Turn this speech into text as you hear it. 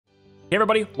Hey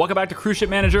everybody, welcome back to Cruise Ship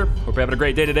Manager. Hope you're having a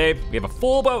great day today. We have a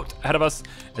full boat ahead of us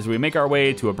as we make our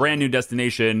way to a brand new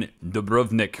destination,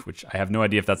 Dubrovnik, which I have no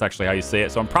idea if that's actually how you say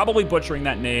it, so I'm probably butchering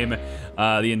that name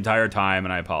the entire time,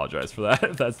 and I apologize for that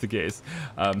if that's the case.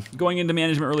 Going into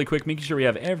management really quick, making sure we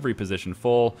have every position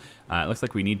full. It looks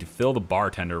like we need to fill the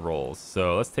bartender roles,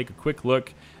 so let's take a quick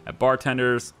look at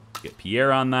bartenders, get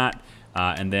Pierre on that.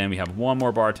 And then we have one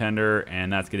more bartender,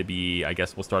 and that's going to be, I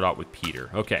guess we'll start out with Peter.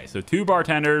 Okay, so 2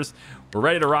 bartenders. We're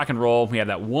ready to rock and roll. We have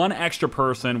that 1 extra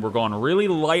person. We're going really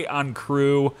light on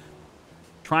crew.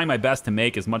 Trying my best to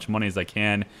make as much money as I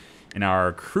can in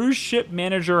our Cruise Ship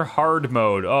Manager hard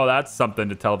mode. Oh, that's something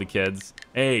to tell the kids.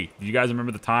 Hey, do you guys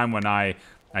remember the time when I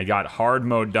got hard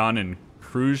mode done in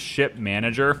Cruise Ship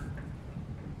Manager?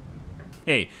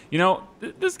 Hey, you know,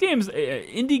 this game's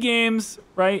indie games,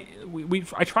 right?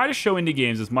 I try to show indie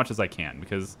games as much as I can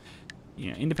because,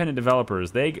 you know, independent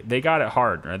developers, they got it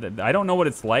hard. Right? I don't know what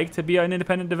it's like to be an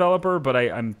independent developer, but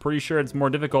I'm pretty sure it's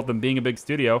more difficult than being a big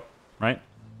studio, right?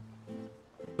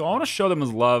 So I want to show them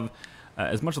as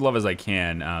much love as I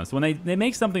can. So when they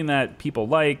make something that people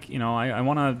like, you know, I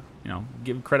want to, you know,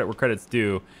 give credit where credit's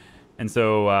due. And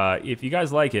so if you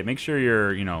guys like it, make sure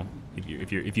you're, you know,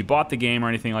 if you bought the game or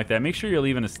anything like that, make sure you're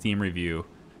leaving a Steam review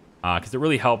because it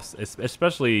really helps,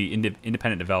 especially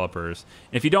independent developers.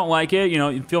 And if you don't like it, you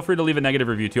know, feel free to leave a negative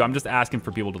review too. I'm just asking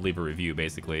for people to leave a review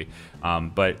basically.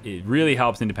 But it really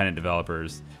helps independent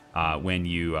developers when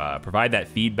you provide that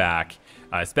feedback,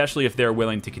 especially if they're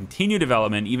willing to continue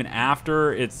development even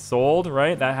after it's sold,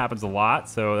 right? That happens a lot.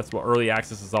 So that's what early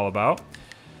access is all about.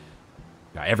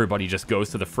 Everybody just goes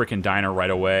to the frickin' diner right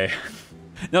away.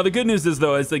 Now, the good news is,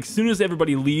 though, is like as soon as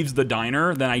everybody leaves the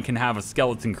diner, then I can have a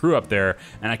skeleton crew up there,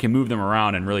 and I can move them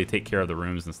around and really take care of the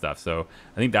rooms and stuff. So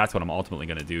I think that's what I'm ultimately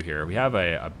going to do here. We have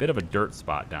a bit of a dirt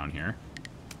spot down here.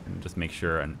 And just make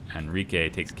sure Enrique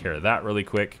takes care of that really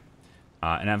quick.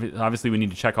 And obviously, we need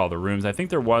to check all the rooms. I think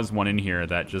there was one in here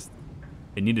that just,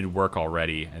 it needed work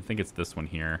already. I think it's this one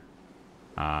here.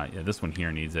 Yeah, this one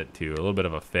here needs it too. A little bit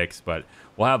of a fix, but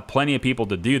we'll have plenty of people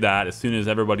to do that as soon as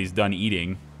everybody's done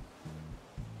eating.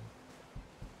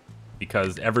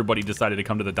 Because everybody decided to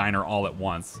come to the diner all at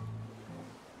once.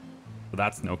 So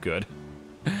that's no good.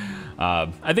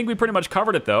 I think we pretty much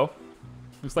covered it though.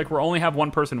 Looks like we only have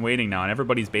 1 person waiting now and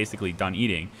everybody's basically done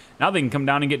eating. Now they can come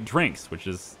down and get drinks, which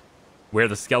is where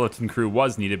the skeleton crew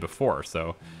was needed before.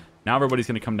 So now everybody's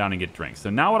going to come down and get drinks.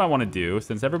 So now what I want to do,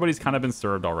 since everybody's kind of been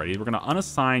served already, we're going to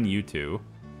unassign you 2.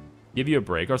 Give you a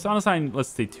break. Or so unassign, let's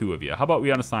say 2 of you. How about we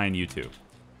unassign you 2?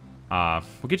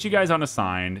 We'll get you guys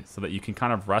unassigned so that you can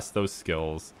kind of rest those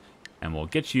skills. And we'll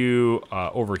get you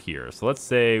over here. So let's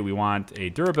say we want a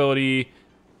durability.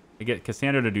 We get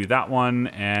Cassandra to do that one.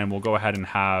 And we'll go ahead and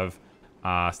have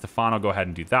Stefano go ahead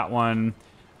and do that one.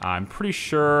 I'm pretty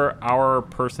sure our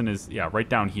person is, yeah, right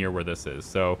down here where this is.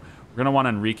 So we're going to want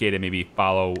Enrique to maybe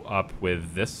follow up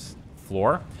with this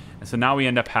floor. And so now we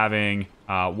end up having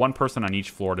 1 person on each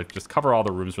floor to just cover all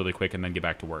the rooms really quick and then get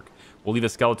back to work. We'll leave a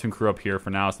skeleton crew up here for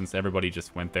now since everybody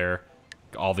just went there.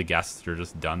 All the guests are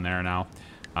just done there now.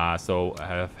 So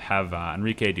have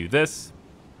Enrique do this.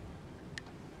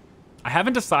 I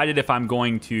haven't decided if I'm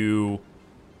going to...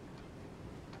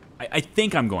 I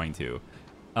think I'm going to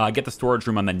get the storage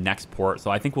room on the next port.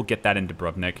 So I think we'll get that in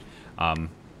Dubrovnik.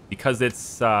 Because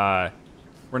it's we're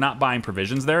not buying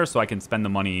provisions there, so I can spend the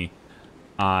money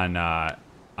on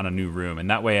a new room, and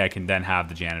that way I can then have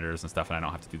the janitors and stuff, and I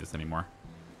don't have to do this anymore.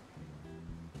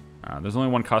 There's only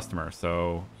 1 customer,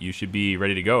 so you should be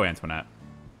ready to go, Antoinette.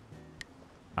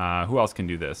 Who else can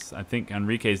do this? I think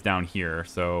Enrique's down here,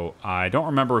 so I don't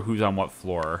remember who's on what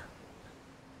floor.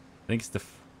 I think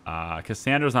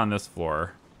Cassandra's on this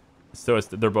floor, so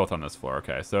they're both on this floor.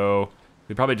 Okay, so.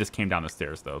 We probably just came down the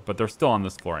stairs, though. But they're still on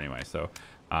this floor anyway. So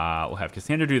we'll have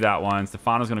Cassandra do that one.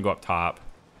 Stefano's going to go up top.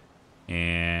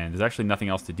 And there's actually nothing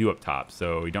else to do up top.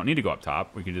 So we don't need to go up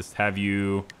top. We can just have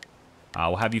you...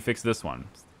 we'll have you fix this one.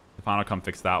 Stefano, come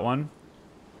fix that one.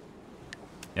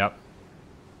 Yep.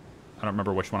 I don't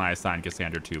remember which one I assigned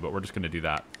Cassandra to, but we're just going to do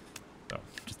that. So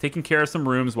just taking care of some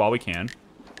rooms while we can.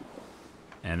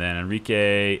 And then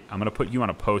Enrique... I'm going to put you on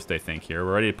a post, I think, here.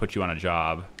 We're ready to put you on a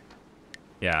job.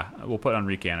 Yeah, we'll put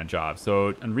Enrique on a job.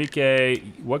 So, Enrique,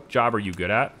 what job are you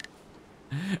good at?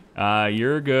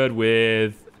 You're good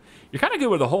with... You're kind of good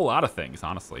with a whole lot of things,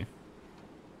 honestly.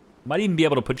 Might even be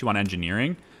able to put you on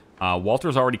engineering.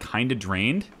 Walter's already kind of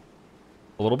drained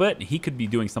a little bit. He could be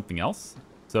doing something else.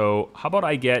 So, how about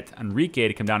I get Enrique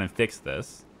to come down and fix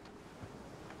this?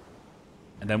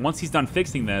 And then once he's done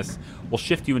fixing this, we'll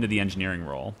shift you into the engineering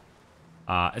role.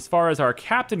 As far as our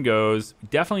captain goes, we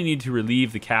definitely need to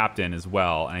relieve the captain as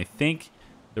well. And I think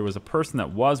there was a person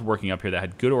that was working up here that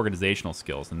had good organizational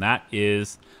skills, and that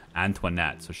is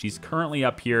Antoinette. So she's currently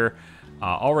up here,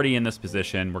 already in this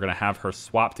position. We're going to have her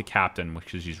swap to captain,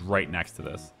 which is she's right next to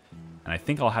this. And I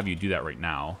think I'll have you do that right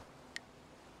now.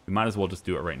 We might as well just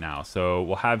do it right now. So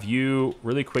we'll have you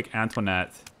really quick,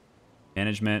 Antoinette,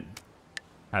 management,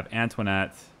 have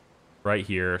Antoinette right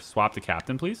here, swap to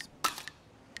captain, please.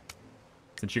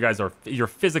 Since you guys you're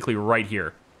physically right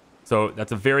here. So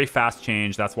that's a very fast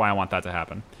change. That's why I want that to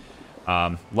happen.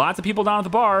 Lots of people down at the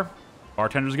bar.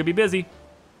 Bartenders are gonna be busy.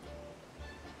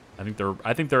 I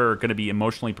think they're gonna be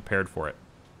emotionally prepared for it.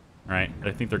 All right,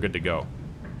 I think they're good to go.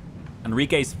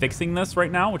 Enrique's fixing this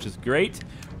right now, which is great.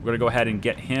 We're gonna go ahead and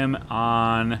get him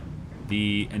on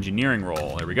the engineering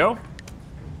roll. There we go.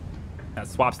 That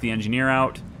swaps the engineer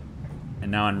out,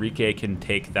 and now Enrique can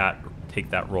take that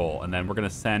role. And then we're gonna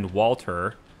send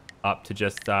Walter up to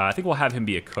just, I think we'll have him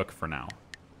be a cook for now.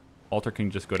 Walter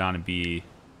can just go down and be,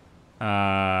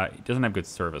 he doesn't have good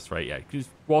service, right? Yeah,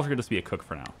 Walter can just be a cook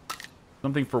for now.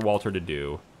 Something for Walter to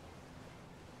do.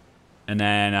 And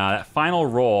then that final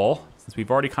role, since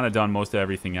we've already kind of done most of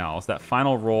everything else, that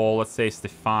final role, let's say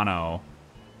Stefano,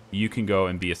 you can go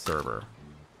and be a server.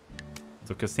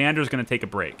 So Cassandra's gonna take a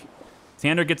break.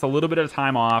 Cassandra gets a little bit of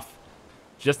time off,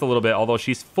 just a little bit, although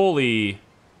she's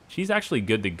actually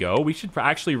good to go. We should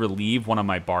actually relieve one of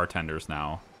my bartenders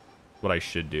now. What I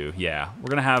should do. Yeah, we're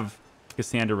gonna have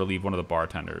Cassandra relieve one of the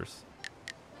bartenders.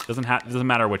 Doesn't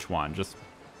matter which one. Just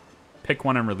pick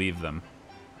one and relieve them.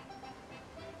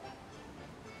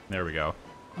 There we go.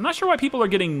 I'm not sure why people are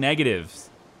getting negatives.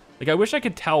 Like, I wish I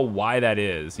could tell why that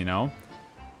is, you know?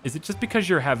 Is it just because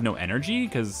you have no energy?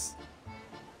 Because,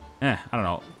 I don't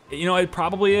know. You know, it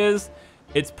probably is.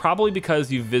 It's probably because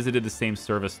you've visited the same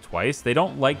service twice. They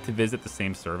don't like to visit the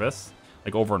same service,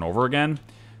 like, over and over again.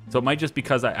 So it might just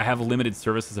because I have limited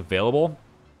services available.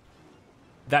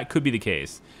 That could be the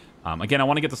case. Again, I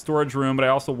want to get the storage room, but I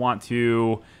also want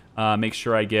to make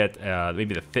sure I get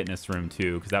maybe the fitness room,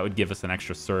 too, because that would give us an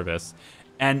extra service.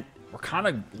 And we're kind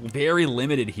of very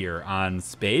limited here on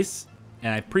space.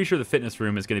 And I'm pretty sure the fitness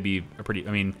room is going to be a pretty...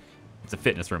 I mean, it's a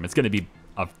fitness room. It's going to be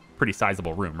a pretty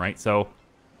sizable room, right? So...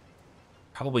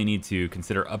 probably need to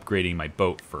consider upgrading my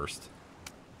boat first.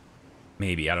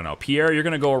 Maybe, I don't know. Pierre, you're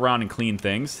going to go around and clean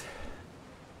things.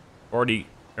 Already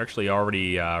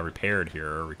repaired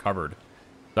here, or recovered.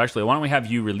 So actually, why don't we have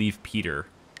you relieve Peter?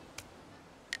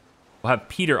 We'll have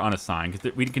Peter unassigned,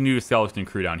 because we can do a skeleton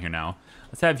crew down here now.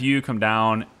 Let's have you come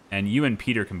down, and you and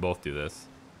Peter can both do this.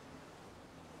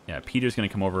 Yeah, Peter's going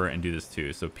to come over and do this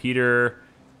too. So Peter,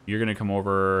 you're going to come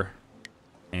over...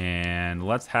 and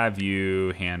let's have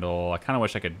you handle... I kind of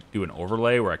wish I could do an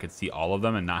overlay where I could see all of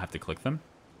them and not have to click them.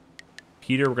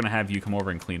 Peter, we're going to have you come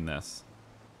over and clean this.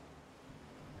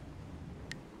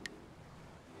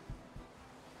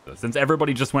 So since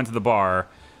everybody just went to the bar,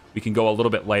 we can go a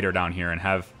little bit lighter down here and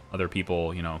have other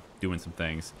people, you know, doing some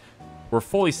things. We're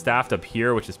fully staffed up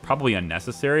here, which is probably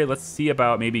unnecessary. Let's see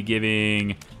about maybe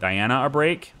giving Diana a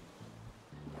break.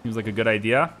 Seems like a good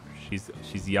idea.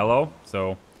 She's yellow,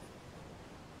 so...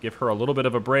 give her a little bit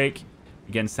of a break.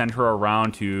 Again, send her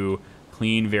around to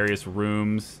clean various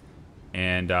rooms.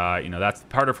 And, you know, that's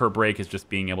part of her break is just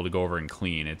being able to go over and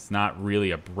clean. It's not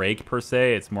really a break per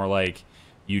se. It's more like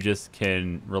you just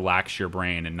can relax your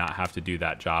brain and not have to do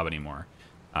that job anymore.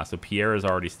 So Pierre is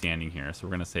already standing here. So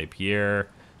we're going to say Pierre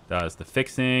does the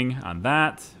fixing on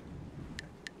that.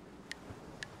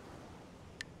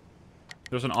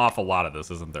 There's an awful lot of this,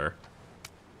 isn't there?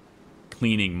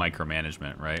 Cleaning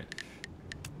micromanagement, right?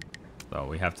 So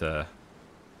we have to...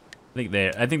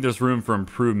 I think there's room for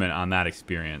improvement on that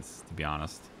experience, to be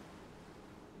honest.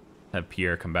 Have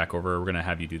Pierre come back over. We're going to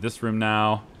have you do this room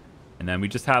now. And then we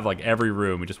just have, like, every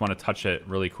room. We just want to touch it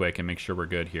really quick and make sure we're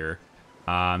good here.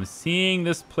 Seeing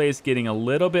this place getting a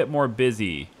little bit more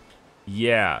busy.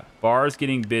 Yeah, bar's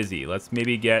getting busy. Let's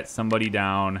maybe get somebody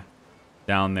down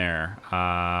there.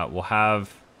 We'll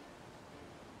have...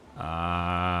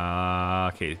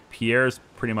 okay, Pierre's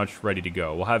pretty much ready to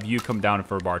go. We'll have you come down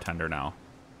for a bartender now.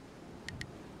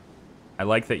 I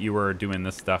like that you were doing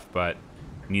this stuff, but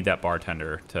we need that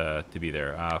bartender to be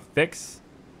there. Fix.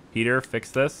 Peter, fix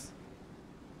this.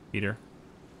 Peter.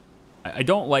 I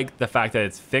don't like the fact that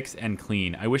it's fix and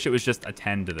clean. I wish it was just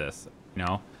attend to this, you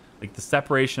know? Like, the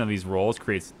separation of these roles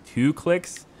creates 2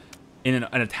 clicks in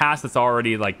a task that's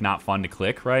already, like, not fun to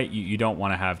click, right? You don't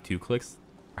want to have 2 clicks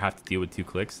or have to deal with 2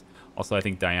 clicks. Also, I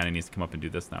think Diana needs to come up and do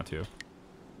this now, too.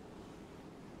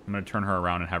 I'm going to turn her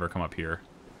around and have her come up here.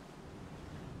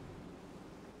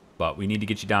 But we need to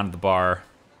get you down to the bar.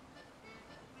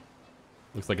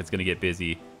 Looks like it's going to get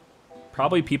busy.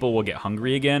 Probably people will get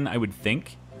hungry again, I would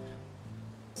think.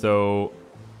 So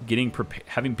being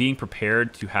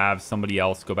prepared to have somebody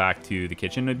else go back to the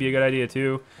kitchen would be a good idea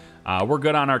too. We're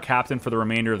good on our captain for the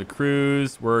remainder of the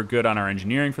cruise. We're good on our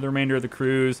engineering for the remainder of the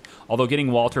cruise. Although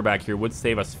getting Walter back here would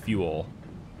save us fuel.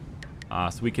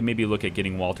 So we can maybe look at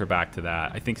getting Walter back to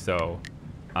that. I think so.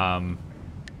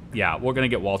 Yeah, we're going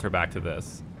to get Walter back to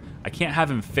this. I can't have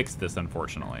him fix this,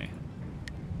 unfortunately.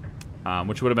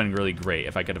 Which would have been really great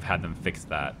if I could have had them fix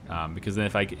that. Because then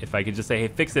if I could just say, hey,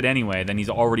 fix it anyway, then he's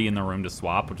already in the room to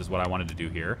swap, which is what I wanted to do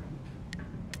here.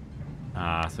 So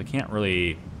I can't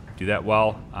really do that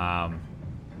well.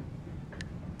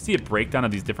 See a breakdown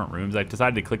of these different rooms. I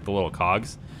decided to click the little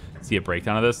cogs. See a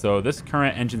breakdown of this. So this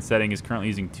current engine setting is currently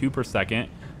using 2 per second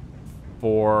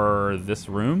for this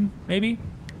room, maybe.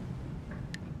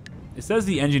 It says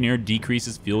the engineer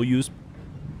decreases fuel use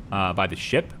by the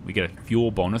ship. We get a fuel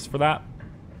bonus for that.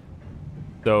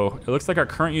 So it looks like our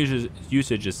current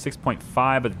usage is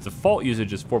 6.5, but the default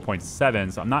usage is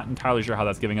 4.7. So I'm not entirely sure how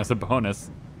that's giving us a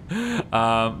bonus.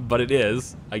 But it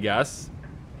is, I guess.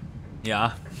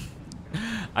 Yeah.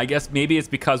 I guess maybe it's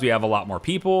because we have a lot more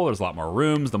people. There's a lot more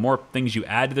rooms. The more things you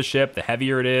add to the ship, the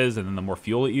heavier it is, and then the more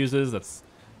fuel it uses. That's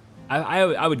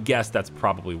I would guess that's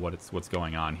probably what's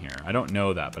going on here. I don't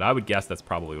know that, but I would guess that's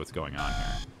probably what's going on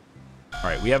here. All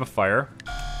right, we have a fire,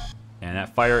 and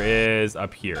that fire is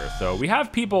up here. So we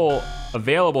have people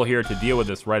available here to deal with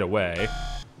this right away.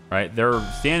 Right, they're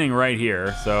standing right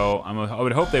here, so I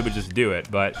would hope they would just do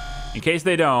it. But in case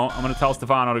they don't, I'm going to tell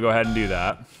Stefano to go ahead and do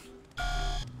that.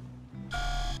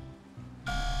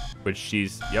 Which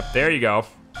she's, yep, there you go.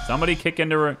 Somebody kick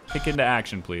into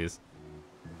action, please.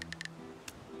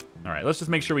 All right, let's just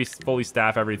make sure we fully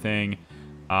staff everything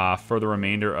for the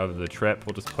remainder of the trip.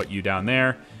 We'll just put you down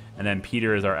there. And then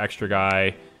Peter is our extra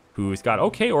guy who's got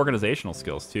okay organizational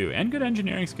skills too, and good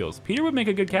engineering skills. Peter would make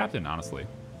a good captain, honestly.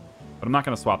 But I'm not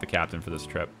going to swap the captain for this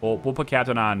trip. We'll put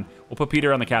captain on. We'll put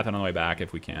Peter on the captain on the way back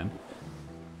if we can.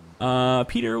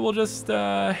 Peter will just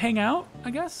hang out,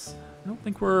 I guess. I don't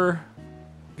think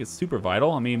it's super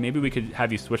vital. I mean, maybe we could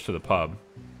have you switch to the pub.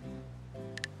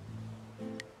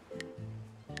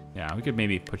 Yeah, we could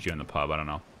maybe put you in the pub. I don't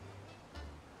know.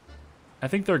 I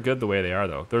think they're good the way they are,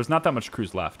 though. There's not that much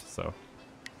cruise left, so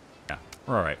yeah,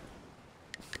 we're all right.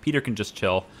 Peter can just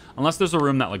chill. Unless there's a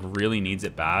room that like really needs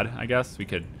it bad, I guess we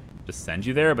could just send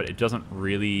you there, but it doesn't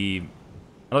really...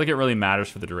 I don't think it really matters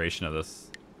for the duration of this.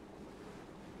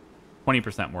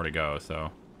 20% more to go,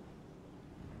 so...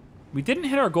 We didn't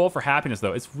hit our goal for happiness,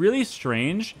 though. It's really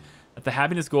strange that the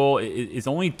happiness goal is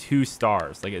only 2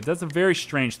 stars. Like, that's a very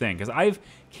strange thing, because I've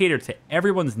catered to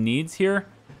everyone's needs here.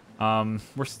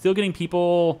 We're still getting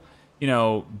people, you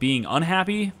know, being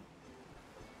unhappy.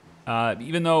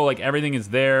 Even though, like, everything is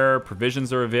there,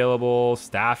 provisions are available,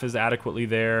 staff is adequately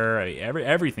there,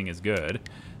 everything is good.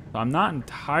 So I'm not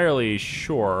entirely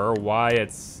sure why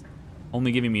it's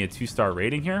only giving me a 2-star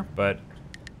rating here, but...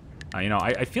 you know,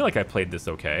 I feel like I played this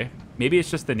okay. Maybe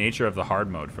it's just the nature of the hard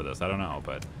mode for this. I don't know,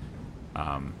 but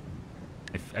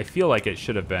I feel like it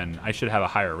should have been... I should have a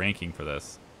higher ranking for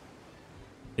this.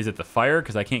 Is it the fire?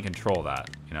 Because I can't control that,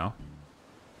 you know?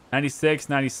 96,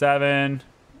 97.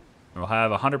 We'll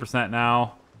have 100%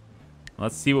 now.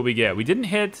 Let's see what we get. We didn't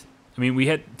hit... I mean, we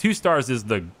hit 2 stars is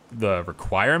the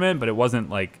requirement, but it wasn't,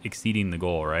 like, exceeding the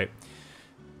goal, right?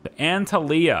 The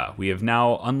Antalya. We have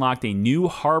now unlocked a new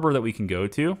harbor that we can go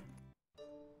to.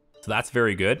 So that's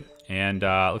very good. And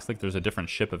looks like there's a different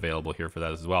ship available here for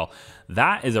that as well.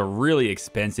 That is a really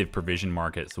expensive provision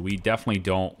market, so we definitely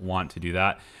don't want to do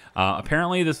that.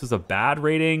 Apparently, this was a bad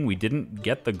rating. We didn't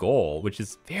get the goal, which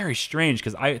is very strange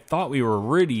because I thought we were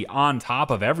really on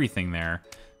top of everything there.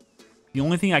 The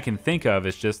only thing I can think of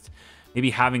is just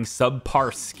maybe having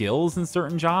subpar skills in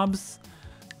certain jobs.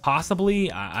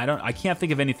 Possibly. I can't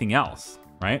think of anything else,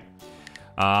 right?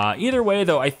 Either way,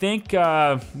 though, I think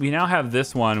we now have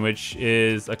this one, which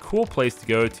is a cool place to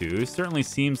go to. It certainly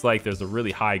seems like there's a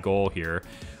really high goal here.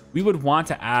 We would want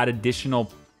to add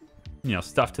additional, you know,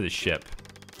 stuff to the ship.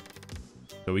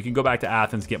 So we can go back to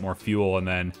Athens, get more fuel, and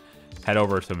then head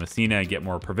over to Messina and get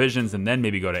more provisions, and then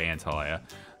maybe go to Antalya.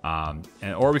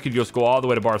 Or we could just go all the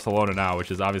way to Barcelona now,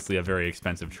 which is obviously a very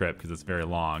expensive trip because it's very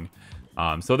long.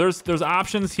 So there's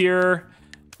options here.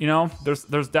 You know,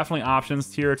 there's definitely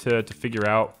options here to figure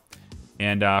out.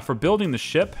 And for building the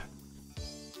ship,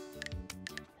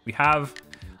 we have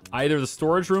either the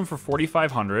storage room for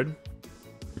 4,500,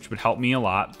 which would help me a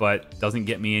lot, but doesn't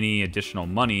get me any additional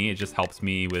money. It just helps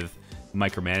me with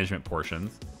micromanagement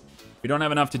portions. We don't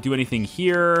have enough to do anything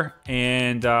here,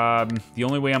 and the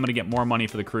only way I'm going to get more money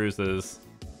for the cruise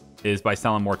is by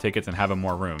selling more tickets and having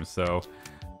more rooms. So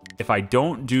if I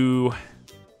don't do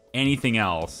anything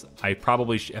else, I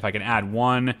probably, if I can add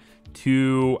 1,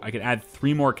 2, I can add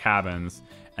 3 more cabins.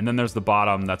 And then there's the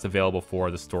bottom that's available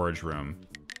for the storage room.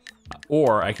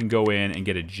 Or I can go in and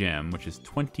get a gym, which is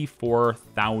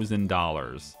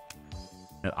 $24,000.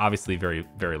 Obviously very,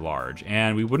 very large.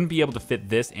 And we wouldn't be able to fit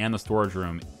this and the storage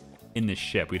room in this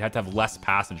ship. We'd have to have less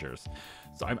passengers.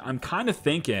 So I'm kind of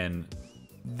thinking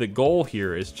the goal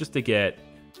here is just to get,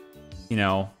 you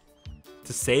know,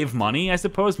 to save money, I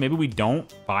suppose. Maybe we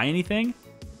don't buy anything.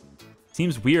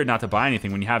 Seems weird not to buy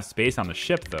anything when you have space on the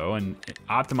ship, though. And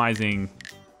optimizing,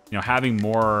 you know, having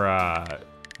more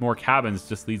cabins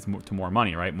just leads to more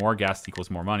money, right? More guests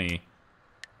equals more money.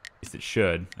 At least it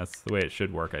should. That's the way it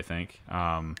should work, I think.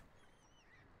 I'm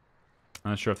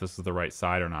not sure if this is the right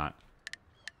side or not.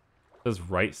 It says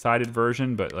right-sided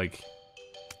version, but, like,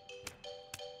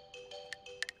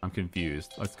 I'm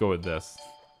confused. Let's go with this.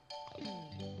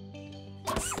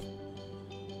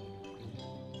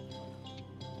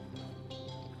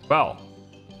 Well,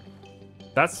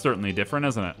 that's certainly different,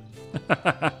 isn't it?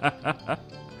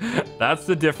 That's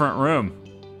a different room.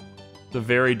 It's a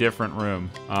very different room.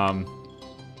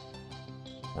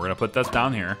 We're gonna put this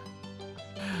down here.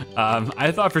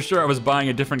 I thought for sure I was buying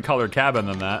a different color cabin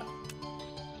than that.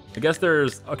 I guess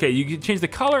there's, okay, you can change the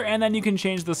color and then you can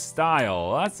change the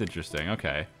style. That's interesting,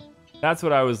 okay. That's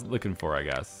what I was looking for, I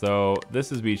guess. So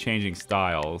this is me changing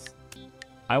styles.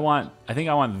 I think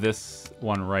I want this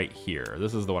one right here.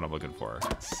 This is the one I'm looking for.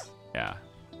 Yeah.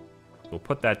 We'll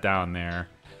put that down there.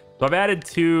 So I've added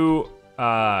 2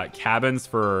 cabins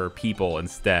for people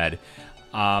instead.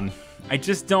 I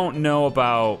just don't know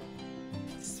about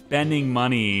spending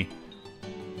money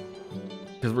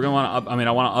because we're gonna want to.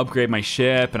 I want to upgrade my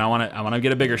ship, and I want to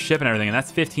get a bigger ship and everything, and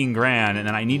that's 15 grand, and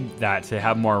then I need that to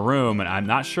have more room, and I'm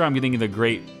not sure I'm getting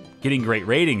great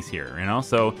ratings here, you know.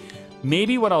 So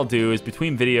maybe what I'll do is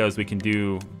between videos we can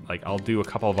do, like, I'll do a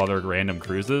couple of other random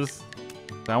cruises.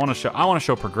 I want to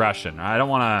show progression. I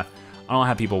don't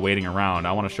have people waiting around.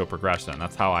 I want to show progression.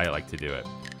 That's how I like to do it.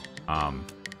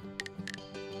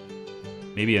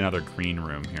 Maybe another green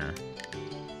room here.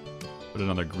 Put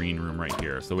another green room right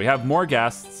here. So we have more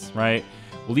guests, right?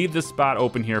 We'll leave this spot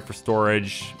open here for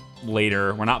storage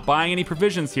later. We're not buying any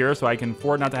provisions here, so I can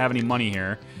afford not to have any money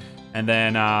here. And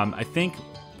then I think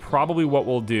probably what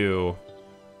we'll do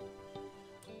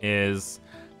is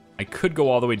I could go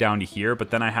all the way down to here,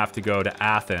 but then I have to go to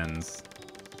Athens.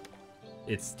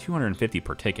 It's 250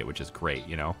 per ticket, which is great,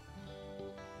 you know.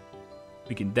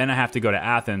 Then I have to go to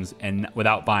Athens and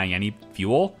without buying any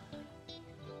fuel.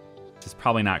 It's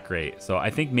probably not great. So I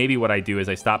think maybe what I do is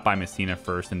I stop by Messina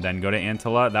first and then go to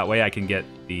Antilla. That way I can get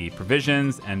the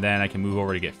provisions and then I can move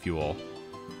over to get fuel.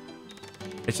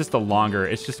 It's just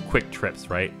it's just quick trips,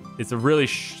 right? It's a really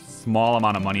small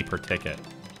amount of money per ticket.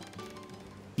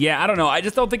 Yeah, I don't know. I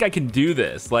just don't think I can do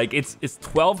this. Like, it's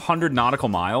 1,200 nautical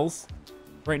miles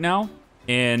right now.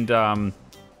 And,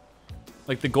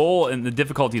 like, the goal and the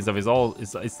difficulties of it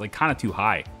is like kind of too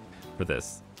high for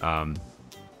this.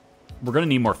 We're going to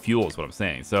need more fuel is what I'm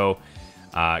saying. So,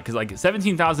 because like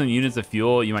 17,000 units of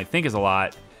fuel, you might think is a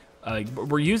lot.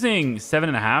 We're using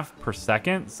 7.5 per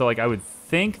second. So, like, I would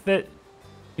think that,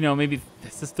 you know, maybe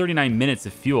this is 39 minutes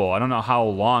of fuel. I don't know how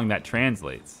long that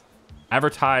translates.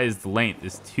 Advertised length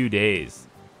is 2 days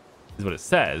is what it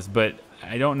says. But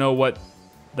I don't know what,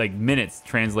 like, minutes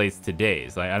translates to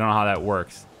days. Like, I don't know how that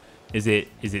works. Is it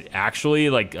actually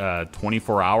like a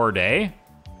 24-hour day?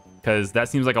 Because that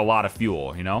seems like a lot of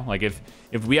fuel, you know? Like, if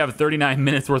we have 39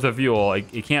 minutes worth of fuel,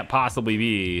 like, it can't possibly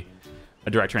be a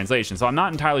direct translation. So I'm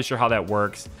not entirely sure how that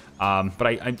works. But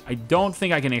I don't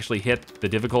think I can actually hit the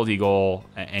difficulty goal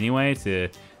anyway to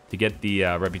get the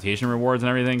reputation rewards and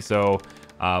everything. So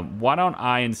why don't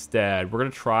I instead, we're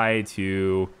going to try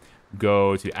to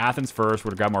go to Athens first.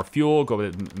 We're going to grab more fuel, go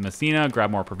to Messina,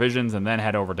 grab more provisions, and then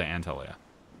head over to Antalya.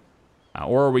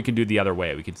 Or we can do the other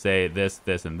way. We could say this,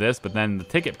 this, and this, but then the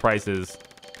ticket prices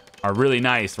are really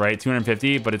nice, right?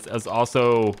 250, but it's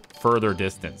also further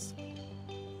distance.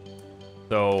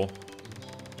 So,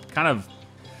 kind of,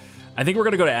 I think we're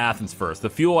gonna go to Athens first. The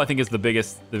fuel, I think, is the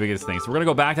biggest thing. So we're gonna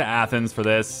go back to Athens for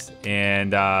this,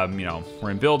 and you know,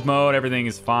 we're in build mode. Everything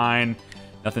is fine.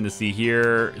 Nothing to see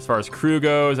here. As far as crew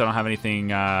goes, I don't have anything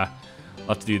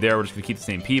left to do there. We're just gonna keep the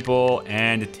same people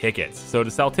and tickets. So to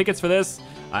sell tickets for this.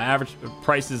 Average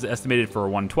price is estimated for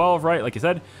 112, right? Like you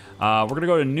said. We're going to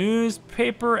go to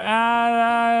newspaper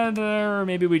ad, or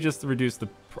maybe we just reduce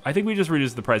I think we just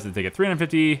reduce the price of the ticket.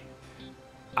 350.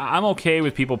 I'm okay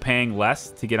with people paying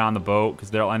less to get on the boat because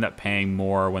they'll end up paying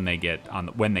more when they get on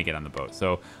the boat.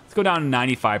 So let's go down to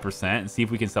 95% and see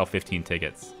if we can sell 15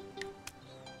 tickets.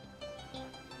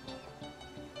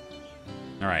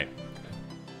 All right.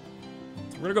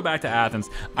 So we're gonna go back to Athens.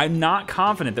 I'm not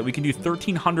confident that we can do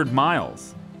 1,300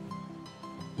 miles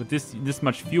with this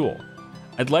much fuel.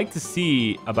 I'd like to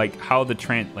see like how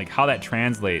how that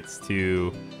translates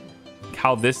to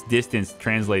how this distance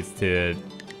translates to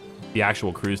the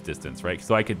actual cruise distance, right?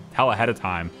 So I could tell ahead of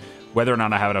time whether or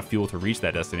not I have enough fuel to reach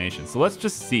that destination. So let's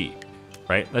just see,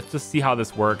 right? Let's just see how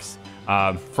this works.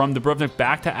 From Dubrovnik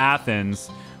back to Athens,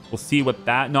 we'll see what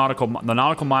the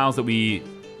nautical miles that we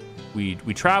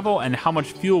travel and how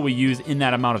much fuel we use in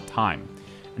that amount of time.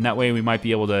 And that way we might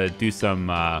be able to do some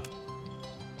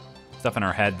stuff in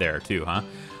our head there too, huh?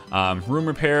 Room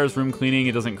repairs, room cleaning,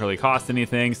 it doesn't really cost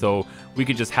anything, so we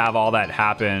could just have all that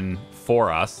happen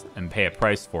for us and pay a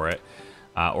price for it,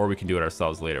 or we can do it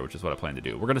ourselves later, which is what I plan to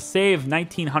do. We're gonna save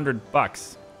 1,900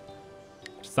 bucks,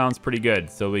 which sounds pretty good.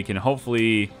 So we can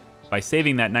hopefully, by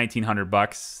saving that 1,900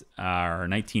 bucks or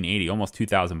 1,980, almost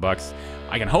 2,000 bucks,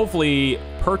 I can hopefully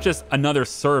purchase another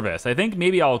service. I think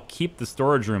maybe I'll keep the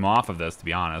storage room off of this, to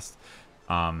be honest.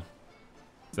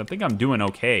 So I think I'm doing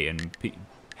okay, and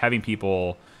having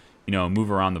people, you know, move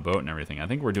around the boat and everything. I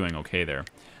think we're doing okay there.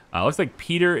 Looks like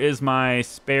Peter is my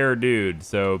spare dude.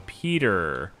 So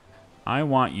Peter, I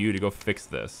want you to go fix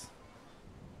this.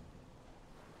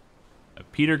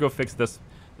 Peter, go fix this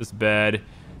bed.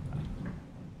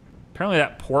 Apparently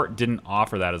that port didn't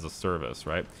offer that as a service,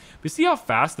 right? We see how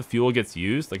fast the fuel gets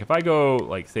used. Like if I go,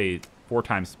 like, say 4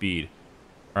 times speed,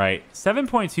 all right,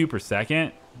 7.2 per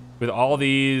second with all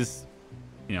these,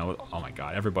 you know, oh my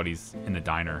God, everybody's in the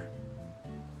diner.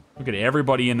 Look at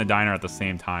everybody in the diner at the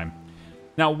same time.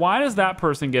 Now, why does that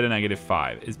person get a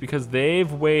 -5? It's because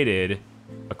they've waited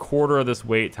a quarter of this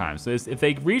wait time. So if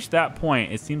they reach that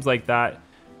point, it seems like that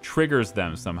triggers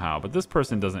them somehow. But this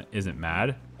person isn't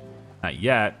mad. Not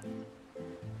yet.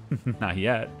 Not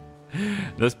yet.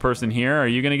 This person here, are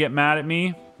you gonna get mad at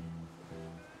me?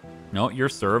 No, you're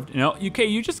served. No, okay,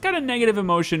 you just got a negative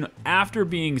emotion after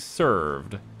being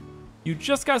served. You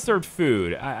just got served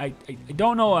food. I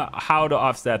don't know how to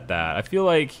offset that. I feel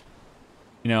like,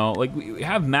 you know, like we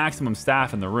have maximum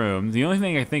staff in the room. The only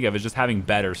thing I think of is just having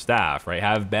better staff, right?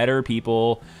 Have better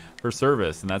people for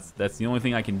service, and that's the only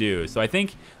thing I can do. So I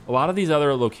think a lot of these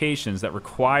other locations that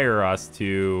require us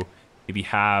to maybe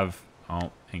have,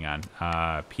 oh, hang on,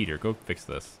 Peter, go fix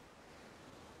this.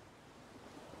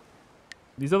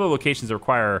 These other locations that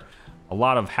require a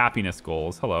lot of happiness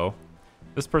goals. Hello.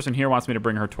 This person here wants me to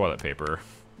bring her toilet paper.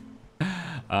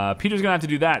 Peter's gonna have to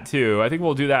do that too. I think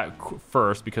we'll do that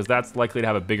first because that's likely to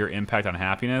have a bigger impact on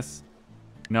happiness,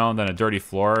 you know, than a dirty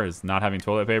floor is not having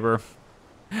toilet paper.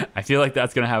 I feel like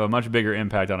that's gonna have a much bigger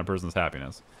impact on a person's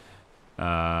happiness.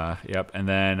 Yep, and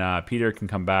then Peter can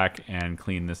come back and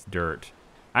clean this dirt.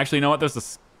 Actually, you know what?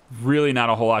 There's really not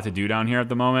a whole lot to do down here at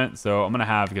the moment, so I'm gonna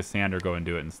have Cassandra go and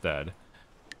do it instead.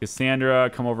 Cassandra,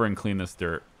 come over and clean this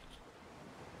dirt.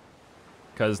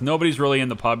 Because nobody's really in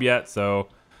the pub yet, so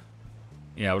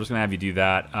yeah, we're just gonna have you do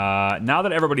that. Now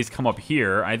that everybody's come up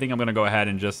here, I think I'm gonna go ahead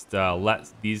and just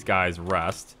let these guys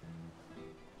rest.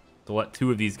 So let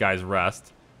 2 of these guys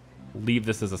rest. Leave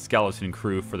this as a skeleton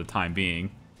crew for the time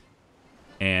being.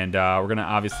 And we're gonna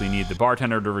obviously need the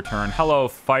bartender to return. Hello,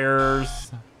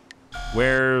 fires.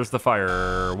 Where's the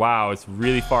fire? Wow, it's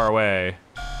really far away.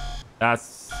 That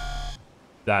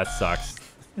sucks.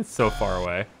 It's so far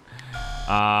away.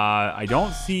 I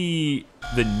don't see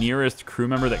the nearest crew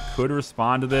member that could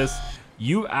respond to this.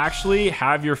 You actually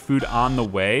have your food on the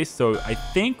way, so I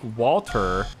think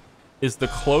Walter is the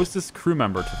closest crew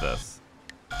member to this.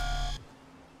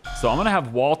 So I'm gonna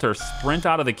have Walter sprint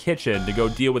out of the kitchen to go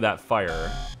deal with that fire,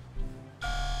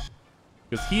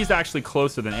 because he's actually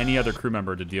closer than any other crew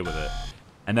member to deal with it.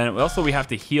 And then also we have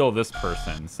to heal this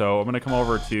person. So I'm gonna come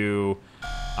over to,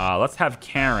 let's have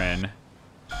Karen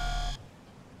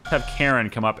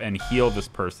come up and heal this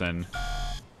person,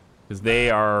 because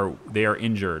they are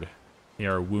injured. They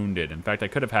are wounded. In fact, I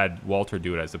could have had Walter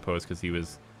do it, I suppose, because he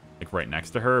was like right next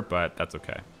to her, but that's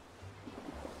okay.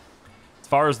 As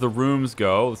far as the rooms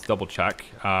go, let's double check.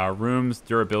 Rooms,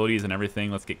 durabilities, and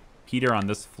everything. Let's get Peter on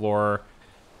this floor,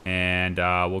 and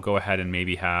we'll go ahead and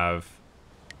maybe have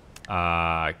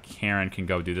Karen can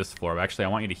go do this floor. But actually, I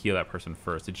want you to heal that person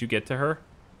first. Did you get to her?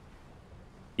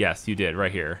 Yes, you did,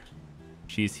 right here.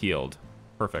 She's healed.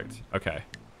 Perfect. Okay.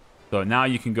 So now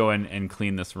you can go in and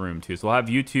clean this room too. So we'll have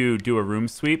you 2 do a room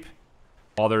sweep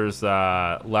while there's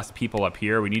less people up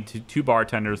here. We need 2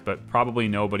 bartenders, but probably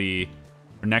nobody,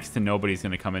 or next to nobody's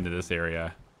going to come into this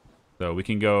area. So we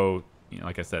can go, you know,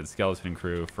 like I said, skeleton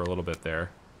crew for a little bit there.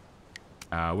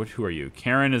 Who are you?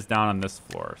 Karen is down on this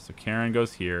floor. So Karen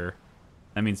goes here.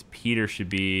 That means Peter should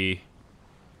be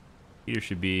Peter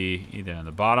should be either on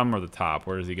the bottom or the top.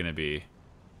 Where is he going to be?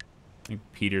 I think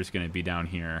Peter's going to be down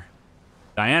here.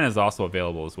 Diana is also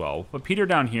available as well. But Peter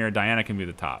down here, Diana can be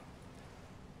the top.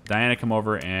 Diana, come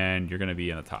over, and you're going to be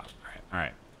in the top. All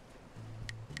right.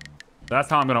 So that's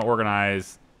how I'm going to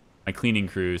organize my cleaning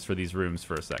crews for these rooms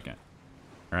for a second.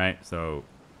 All right, so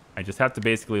I just have to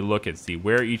basically look and see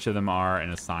where each of them are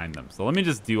and assign them. So let me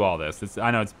just do all this.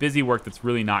 I know it's busy work that's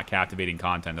really not captivating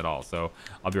content at all, so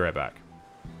I'll be right back.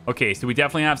 Okay, so we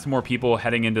definitely have some more people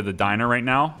heading into the diner right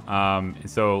now. And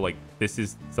so, like, this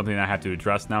is something that I have to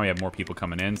address now. We have more people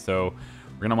coming in, so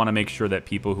we're going to want to make sure that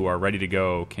people who are ready to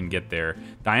go can get there.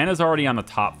 Diana's already on the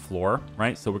top floor,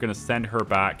 right? So we're going to send her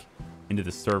back into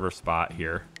the server spot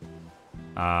here.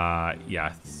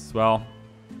 Yeah, well,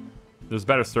 there's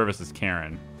better service as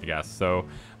Karen, I guess. So,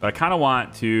 but I kind of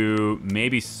want to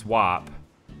maybe swap.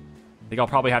 I think I'll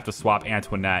probably have to swap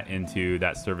Antoinette into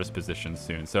that service position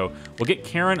soon. So we'll get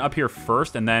Karen up here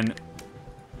first, and then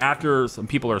after some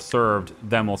people are served,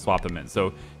 then we'll swap them in.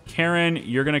 So Karen,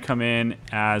 you're going to come in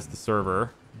as the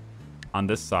server on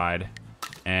this side,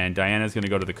 and Diana's going to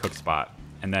go to the cook spot.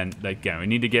 And then, again, we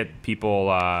need to get people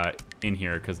in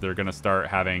here because they're going to start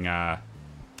having, they're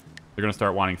going to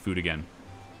start wanting food again.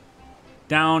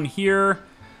 Down here,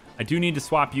 I do need to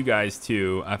swap you guys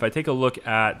too. If I take a look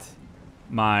at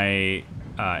my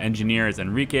engineers,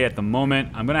 Enrique at the moment,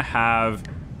 I'm going to have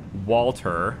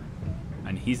Walter,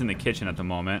 and he's in the kitchen at the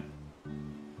moment.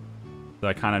 So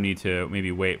I kind of need to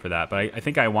maybe wait for that. But I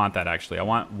think I want that, actually. I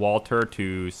want Walter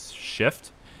to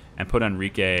shift and put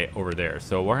Enrique over there.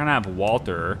 So we're going to have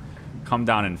Walter come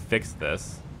down and fix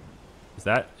this. Is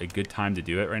that a good time to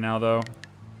do it right now, though?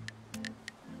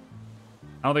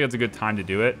 I don't think it's a good time to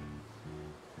do it.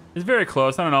 It's very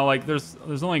close. I don't know. Like, there's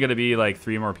only going to be, like,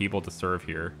 3 more people to serve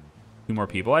here. 2 more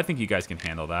people. I think you guys can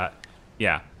handle that.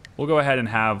 Yeah. We'll go ahead and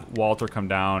have Walter come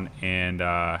down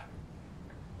and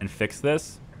fix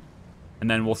this. And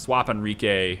then we'll swap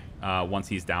Enrique once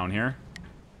he's down here.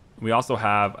 We also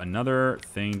have another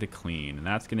thing to clean, and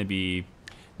that's going to be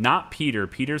not Peter.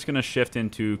 Peter's going to shift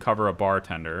into cover a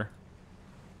bartender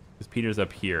because Peter's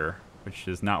up here, which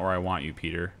is not where I want you,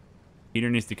 Peter.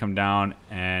 Peter needs to come down,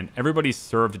 and everybody's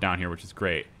served down here, which is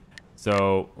great.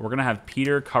 So we're going to have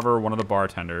Peter cover one of the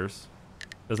bartenders.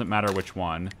 Doesn't matter which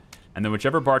one. And then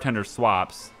whichever bartender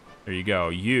swaps, there you go.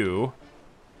 You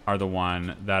are the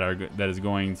one that is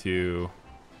going to...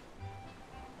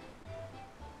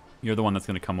 You're the one that's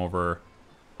going to come over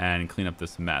and clean up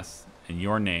this mess. And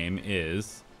your name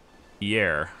is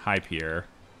Pierre. Hi, Pierre.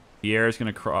 Pierre is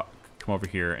going to come over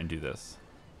here and do this.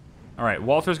 All right,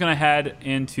 Walter's going to head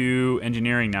into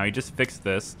engineering now. He just fixed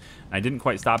this. I didn't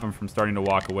quite stop him from starting to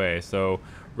walk away. So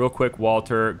real quick,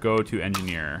 Walter, go to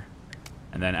engineer.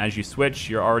 And then as you switch,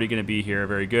 you're already going to be here.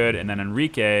 Very good. And then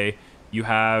Enrique, you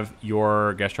have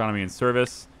your gastronomy and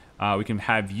service. We can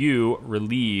have you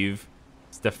relieve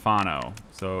Stefano.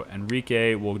 So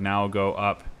Enrique will now go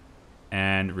up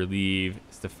and relieve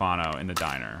Stefano in the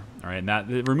diner. All right, and that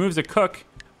removes a cook.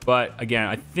 But again,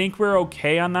 I think we're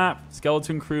okay on that.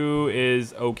 Skeleton crew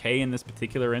is okay in this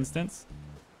particular instance.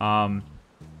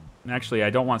 Actually, I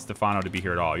don't want Stefano to be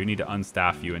here at all. You need to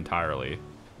unstaff you entirely.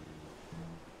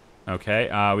 Okay,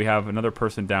 we have another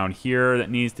person down here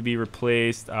that needs to be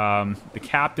replaced. The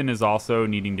captain is also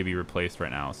needing to be replaced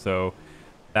right now. So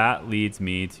that leads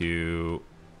me to,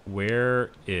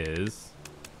 where is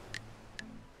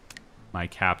my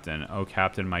captain? Oh,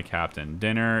 captain, my captain.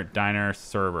 Dinner, diner,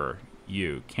 server.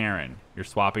 You, Karen, you're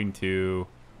swapping to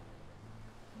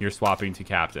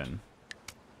captain.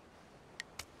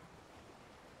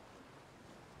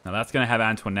 Now that's going to have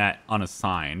Antoinette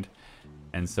unassigned.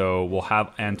 And so we'll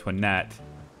have Antoinette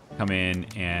come in,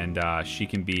 and she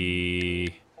can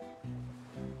be...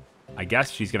 I guess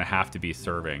she's going to have to be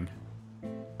serving.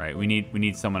 Right? We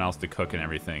need someone else to cook and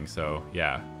everything. So,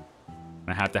 yeah.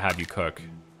 I have to have you cook.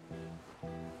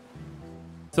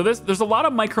 So there's a lot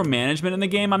of micromanagement in the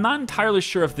game. I'm not entirely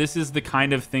sure if this is the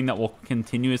kind of thing that will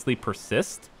continuously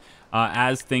persist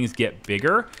as things get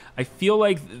bigger. I feel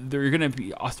like they're going to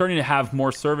be starting to have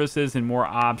more services and more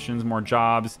options, more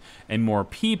jobs, and more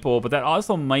people. But that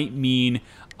also might mean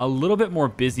a little bit more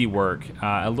busy work,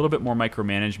 a little bit more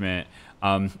micromanagement.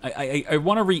 I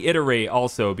want to reiterate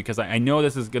also, because I know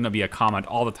this is going to be a comment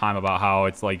all the time about how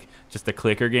it's like just a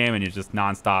clicker game and it's just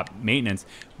nonstop maintenance.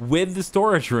 With the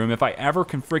storage room, if I ever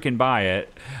can freaking buy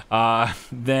it,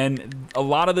 then a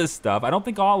lot of this stuff, I don't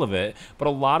think all of it, but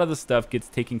a lot of the stuff gets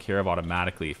taken care of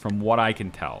automatically from what I can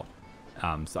tell.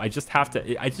 So I just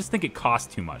think it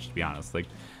costs too much, to be honest. Like,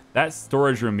 that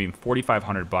storage room being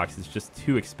 $4,500 is just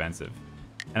too expensive.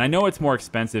 And I know it's more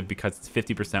expensive because it's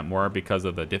 50% more because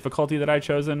of the difficulty that I've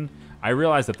chosen. I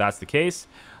realize that that's the case,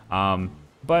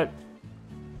 but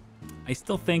I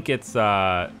still think it's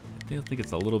a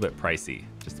little bit pricey,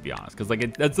 just to be honest, because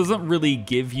like that doesn't really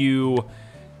give you,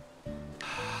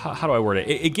 how do I word it?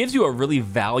 It gives you a really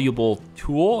valuable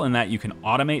tool in that you can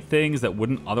automate things that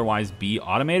wouldn't otherwise be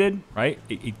automated, right?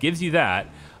 It gives you that.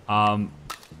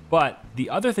 But the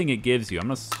other thing it gives you, I'm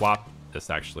going to swap this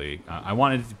actually. I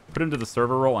wanted to put him to the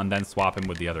server role and then swap him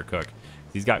with the other cook.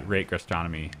 He's got great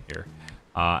gastronomy here.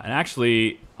 And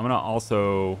actually, I'm going to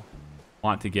also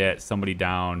want to get somebody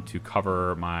down to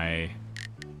cover my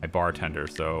bartender.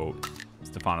 So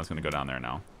Stefano's going to go down there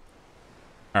now.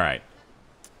 All right.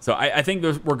 So I think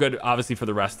we're good, obviously, for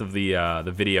the rest of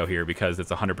the video here because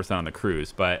it's 100% on the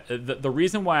cruise. But the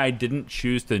reason why I didn't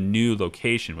choose the new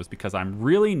location was because I'm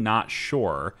really not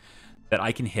sure that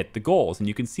I can hit the goals. And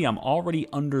you can see I'm already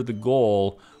under the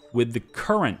goal with the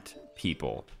current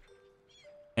people.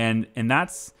 And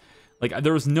that's, like,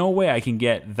 there was no way I can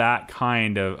get that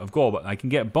kind of goal. But I can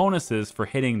get bonuses for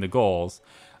hitting the goals.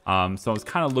 So I was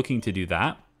kind of looking to do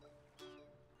that.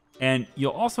 And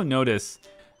you'll also notice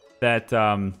that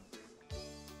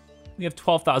we have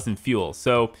 12,000 fuel.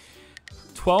 So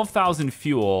 12,000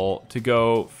 fuel to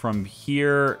go from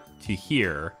here to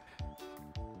here.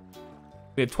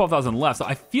 We had 12,000 left, so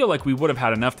I feel like we would have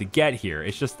had enough to get here.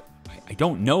 It's just, I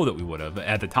don't know that we would have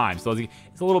at the time. So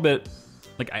it's a little bit,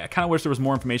 like, I kind of wish there was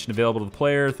more information available to the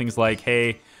player. Things like,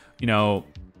 hey, you know,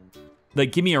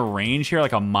 like give me a range here,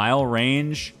 like a mile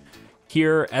range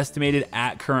here estimated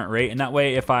at current rate, and that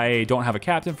way if I don't have a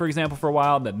captain, for example, for a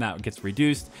while, then that gets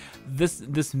reduced.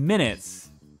 This minutes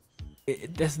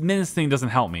thing doesn't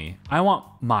help me. I want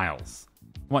miles.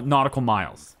 I want nautical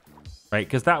miles, right?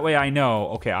 Because that way I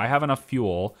know, okay, I have enough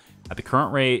fuel at the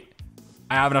current rate.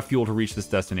 I have enough fuel to reach this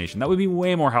destination. That would be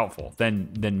way more helpful than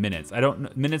minutes.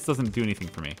 Minutes doesn't do anything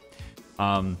for me.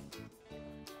 So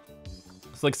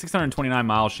like 629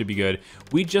 miles should be good.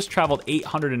 We just traveled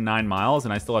 809 miles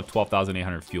and I still have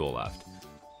 12,800 fuel left.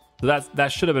 So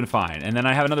that should have been fine. And then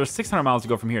I have another 600 miles to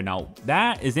go from here. Now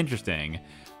that is interesting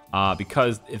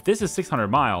because if this is 600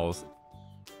 miles,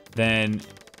 then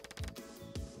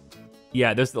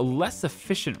yeah, there's a less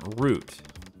efficient route.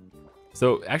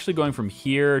 So actually going from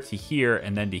here to here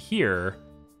and then to here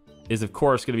is of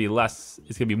course going to be less,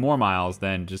 it's going to be more miles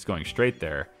than just going straight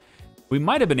there. We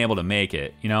might have been able to make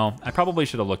it, you know. I probably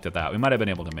should have looked at that. We might have been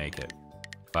able to make it.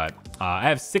 But I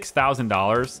have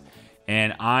 $6,000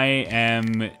 and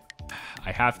I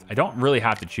don't really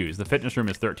have to choose. The fitness room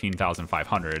is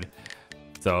 13,500.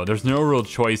 So there's no real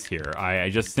choice here. I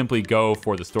just simply go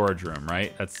for the storage room,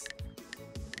 right?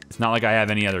 It's not like I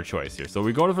have any other choice here. So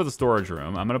we go for the storage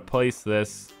room. I'm going to place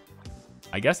this.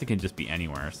 I guess it can just be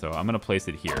anywhere. So I'm going to place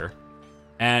it here.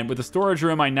 And with the storage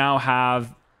room, I now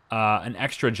have an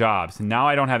extra job. So now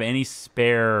I don't have any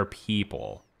spare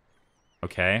people.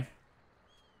 Okay.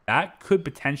 That could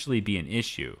potentially be an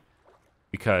issue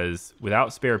because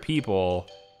without spare people,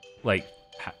 like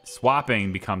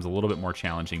swapping becomes a little bit more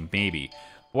challenging, maybe.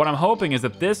 What I'm hoping is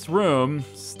that this room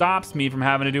stops me from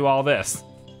having to do all this.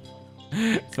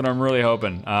 That's what I'm really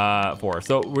hoping for.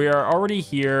 So we are already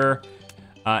here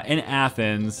in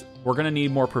Athens. We're going to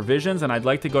need more provisions, and I'd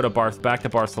like to go to back to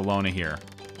Barcelona here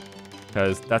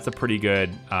because that's a pretty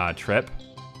good trip.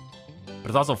 But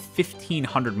it's also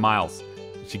 1,500 miles,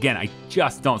 which again, I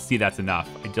just don't see that's enough.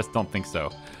 I just don't think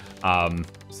so.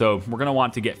 So we're going to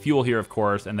want to get fuel here, of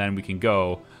course, and then we can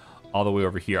go all the way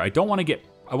over here. I want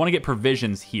to get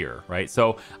provisions here, right?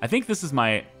 So I think this is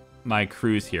my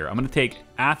cruise here. I'm going to take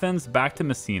Athens back to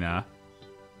Messina.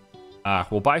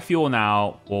 We'll buy fuel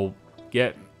now. We'll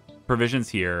get provisions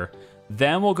here.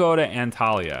 Then we'll go to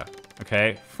Antalya,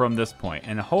 okay, from this point.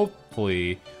 And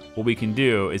hopefully what we can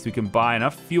do is we can buy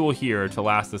enough fuel here to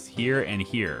last us here and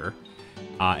here.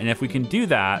 And if we can do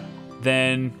that,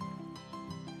 then,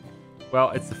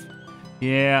 well, that's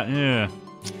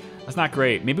not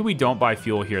great. Maybe we don't buy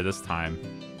fuel here this time.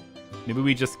 Maybe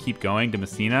we just keep going to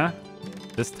Messina.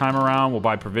 This time around, we'll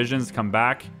buy provisions, come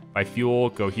back, buy fuel,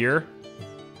 go here.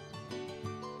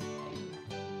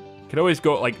 Could always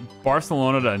go, like,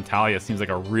 Barcelona to Antalya seems like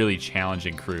a really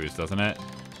challenging cruise, doesn't it?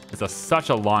 It's such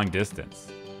a long distance.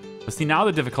 But see, now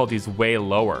the difficulty is way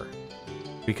lower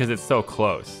because it's so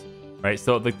close, right?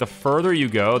 So, like, the further you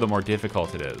go, the more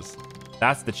difficult it is.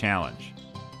 That's the challenge.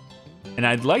 And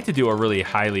I'd like to do a really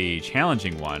highly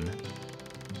challenging one,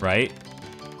 right?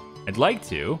 I'd like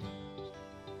to.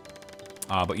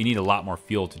 But you need a lot more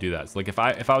fuel to do that. So like if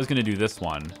I was going to do this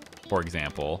one, for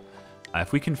example,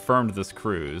 if we confirmed this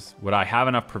cruise, would I have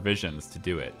enough provisions to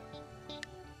do it?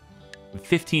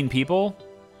 15 people?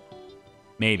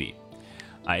 Maybe.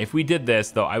 If we did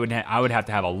this, though, I would have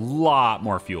to have a lot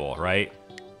more fuel, right?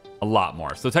 A lot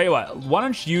more. So tell you what, why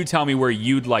don't you tell me where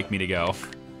you'd like me to go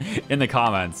in the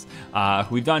comments.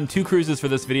 We've done 2 cruises for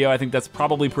this video. I think that's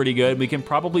probably pretty good. We can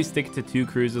probably stick to 2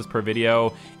 cruises per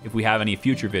video if we have any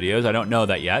future videos. I don't know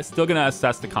that yet. Still gonna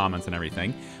assess the comments and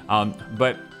everything.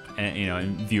 But you know,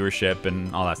 and viewership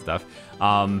and all that stuff.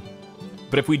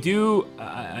 But if we do,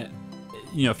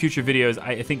 you know, future videos,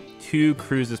 I think 2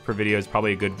 cruises per video is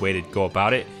probably a good way to go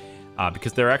about it.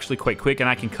 Because they're actually quite quick and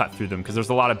I can cut through them because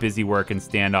there's a lot of busy work and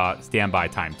standby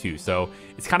time too. So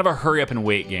it's kind of a hurry up and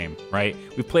wait game, right?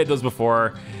 We've played those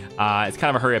before. It's kind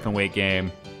of a hurry up and wait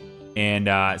game. And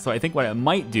so I think what I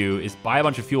might do is buy a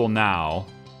bunch of fuel now,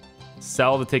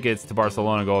 sell the tickets to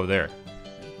Barcelona and go over there.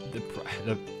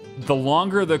 The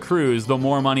longer the cruise, the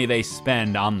more money they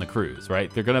spend on the cruise,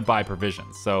 right? They're going to buy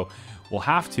provisions. So we'll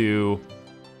have to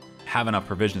have enough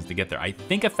provisions to get there. I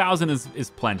think 1,000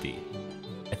 is plenty.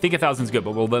 I think 1,000 is good,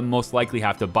 but we'll then most likely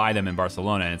have to buy them in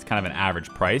Barcelona, and it's kind of an average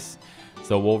price.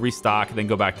 So we'll restock, then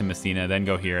go back to Messina, then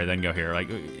go here, then go here. Like,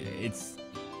 it's,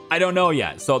 I don't know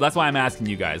yet. So that's why I'm asking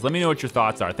you guys. Let me know what your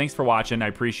thoughts are. Thanks for watching. I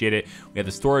appreciate it. We have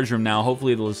the storage room now.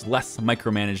 Hopefully there's less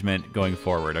micromanagement going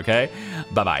forward, okay?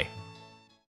 Bye-bye.